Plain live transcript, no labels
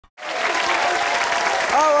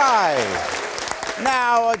All right.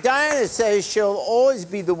 Now, Dianna says she'll always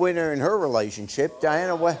be the winner in her relationship.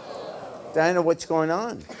 Dianna, what's going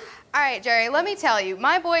on? All right, Jerry, let me tell you,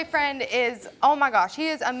 my boyfriend is, oh my gosh, he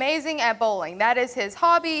is amazing at bowling. That is his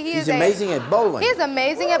hobby. He's amazing at bowling. He is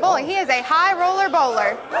amazing at bowling. He is a high roller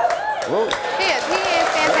bowler. Whoa. He is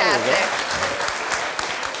fantastic.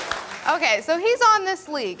 Okay, so he's on this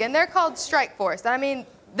league, and they're called Strike Force. I mean,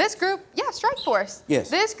 this group, yeah, Strike Force. Yes.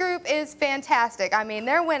 This group is fantastic. I mean,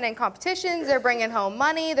 they're winning competitions, they're bringing home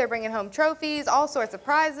money, they're bringing home trophies, all sorts of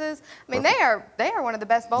prizes. I mean, they are one of the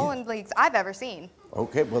best bowling leagues I've ever seen.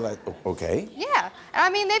 Okay, well, okay. Yeah, and I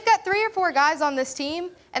mean, they've got 3 or 4 guys on this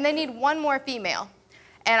team, and they need 1 more female.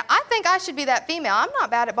 And I think I should be that female. I'm not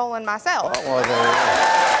bad at bowling myself. Oh, well,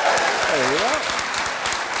 there you go.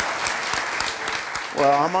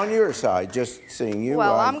 Well, I'm on your side, just seeing you.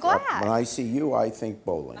 Well, I'm glad. When I see you, I think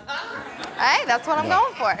bowling. Hey, that's what I'm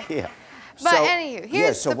going for. Yeah. But anywho,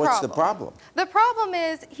 here's the problem. What's the problem? The problem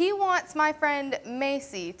is he wants my friend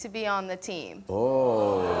Macy to be on the team.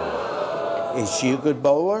 Oh. Is she a good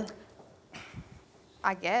bowler?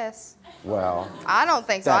 I guess. Well. I don't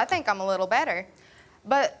think so. I think I'm a little better.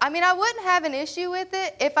 But, I mean, I wouldn't have an issue with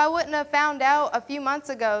it if I wouldn't have found out a few months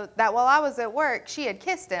ago that while I was at work, she had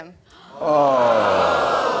kissed him. Oh.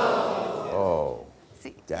 Oh.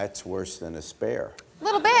 See, that's worse than a spare. A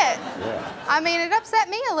little bit. Yeah. I mean, it upset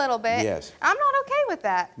me a little bit. Yes. I'm not okay with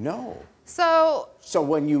that. No. So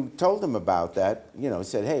when you told him about that,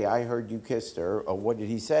 said, hey, I heard you kissed her, what did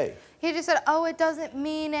he say? He just said, oh, it doesn't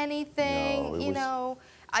mean anything, No,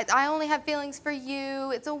 I only have feelings for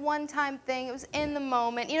you. It's a one-time thing. It was in the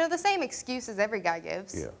moment. The same excuses every guy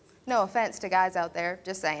gives. Yeah. No offense to guys out there,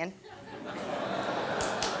 just saying.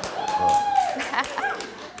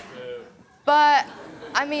 But,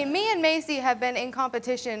 I mean, me and Macy have been in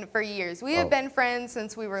competition for years. We have been friends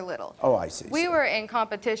since we were little. Oh, I see. We were in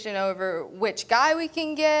competition over which guy we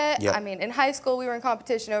can get. Yep. I mean, in high school, we were in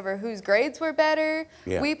competition over whose grades were better.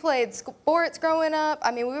 Yeah. We played sports growing up.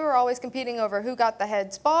 I mean, we were always competing over who got the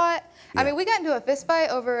head spot. Yeah. I mean, we got into a fist fight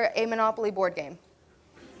over a Monopoly board game.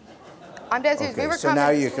 I'm dead serious. Okay, We were so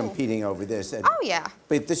now you're competing over this. Oh, yeah.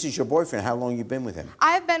 But this is your boyfriend. How long you been with him?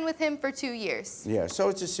 I've been with him for 2 years. Yeah, so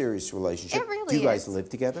it's a serious relationship. It really Do you guys is. live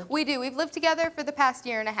together? We do. We've lived together for the past 1.5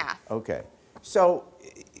 years. Okay. So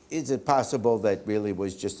is it possible that really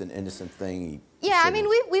was just an innocent thing? Yeah, I mean,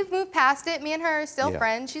 we've moved past it. Me and her are still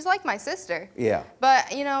friends. She's like my sister. Yeah. But,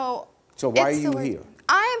 So why are you here?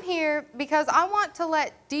 I am here because I want to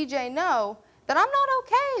let DJ know that I'm not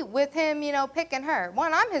okay with him, picking her.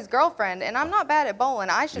 One, I'm his girlfriend, and I'm not bad at bowling.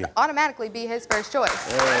 I should automatically be his first choice.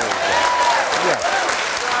 There you go. Yeah,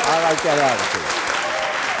 I like that attitude.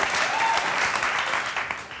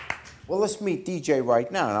 Well, let's meet DJ right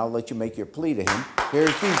now, and I'll let you make your plea to him.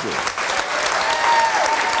 Here's DJ.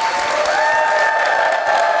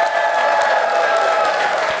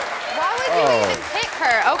 Why would you even pick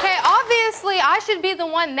her? Okay, obviously, I should be the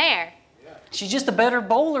one there. She's just a better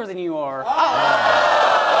bowler than you are.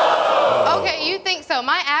 Oh. Okay, you think so.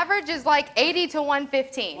 My average is like 80 to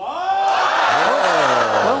 115. Well,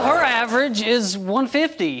 her average is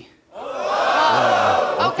 150.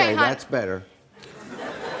 Okay, that's better.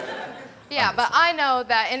 Yeah, but I know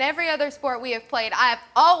that in every other sport we have played, I have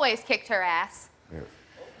always kicked her ass.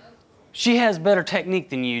 She has better technique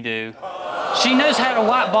than you do. She knows how to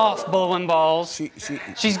white box bowling balls.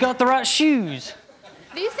 She's got the right shoes.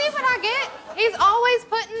 Do you see what I get? He's always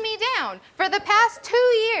putting me down. For the past 2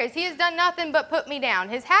 years, he has done nothing but put me down.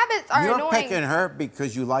 His habits are annoying. You're picking her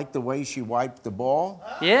because you like the way she wiped the ball?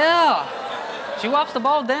 Yeah. She wipes the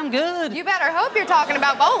ball damn good. You better hope you're talking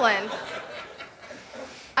about bowling.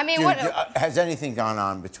 I mean, has anything gone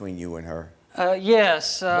on between you and her?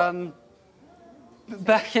 Yes. Back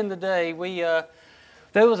in the day,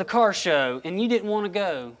 there was a car show, and you didn't want to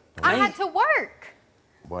go. I had to work.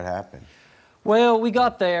 What happened? Well, we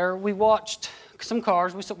got there, we watched some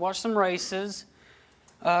cars, we watched some races.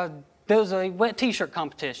 There was a wet t-shirt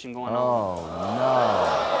competition going on. Oh,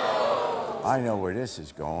 no. I know where this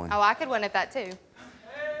is going. Oh, I could win at that, too.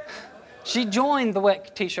 She joined the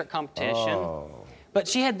wet t-shirt competition, but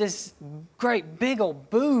she had this great big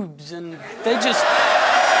old boobs, and they just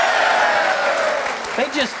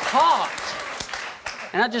popped.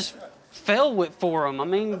 And I just fell for them. I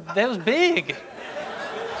mean, they was big.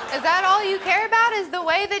 Is that all you care about, is the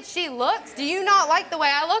way that she looks? Do you not like the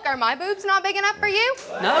way I look? Are my boobs not big enough for you?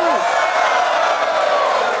 No.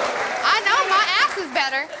 I know, my ass is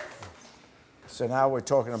better. So now we're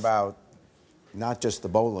talking about not just the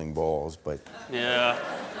bowling balls, but... Yeah,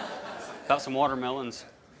 about some watermelons.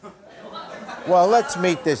 Well, let's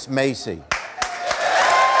meet this Macy.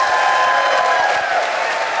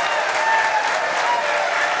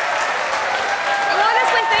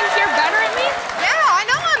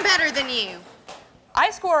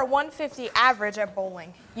 a 150 average at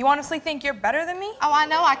bowling. You honestly think you're better than me? Oh, I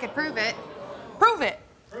know I could prove it. Prove it.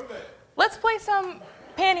 Prove it. Let's play some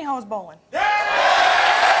pantyhose bowling.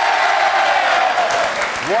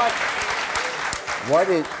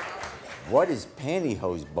 What is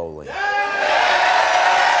pantyhose bowling?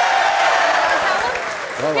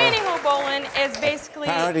 Pantyhose bowling is basically...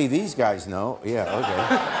 Apparently these guys know.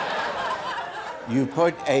 Yeah, okay. You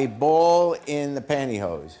put a ball in the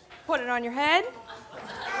pantyhose. Put it on your head.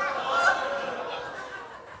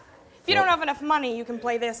 If you don't have enough money, you can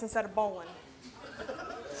play this instead of bowling.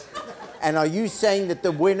 And are you saying that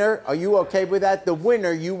the winner, are you okay with that? The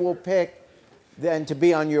winner you will pick then to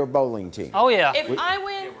be on your bowling team? Oh, yeah. If I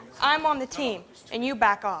win, I'm on the team, and you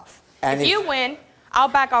back off. And if you win, I'll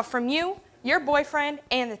back off from you, your boyfriend,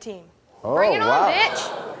 and the team. Oh, Bring it on, wow.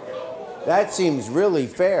 bitch. That seems really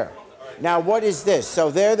fair. Now, what is this? So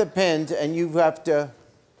they're the pins, and you have to...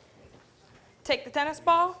 Take the tennis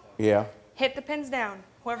ball. Yeah. Hit the pins down.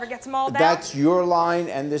 Whoever gets them all down. That's your line,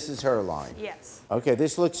 and this is her line. Yes. Okay,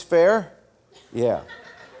 this looks fair? Yeah.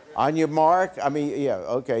 On your mark, yeah,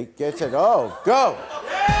 okay, get set, oh, go!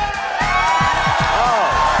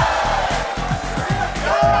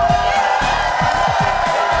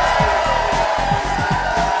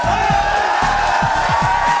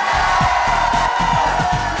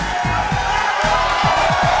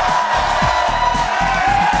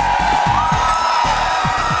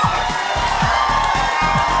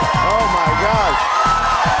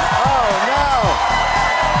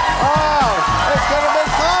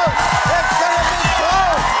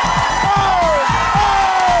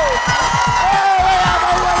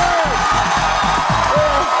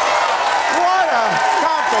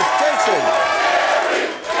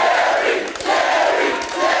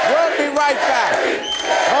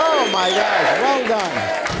 Well done.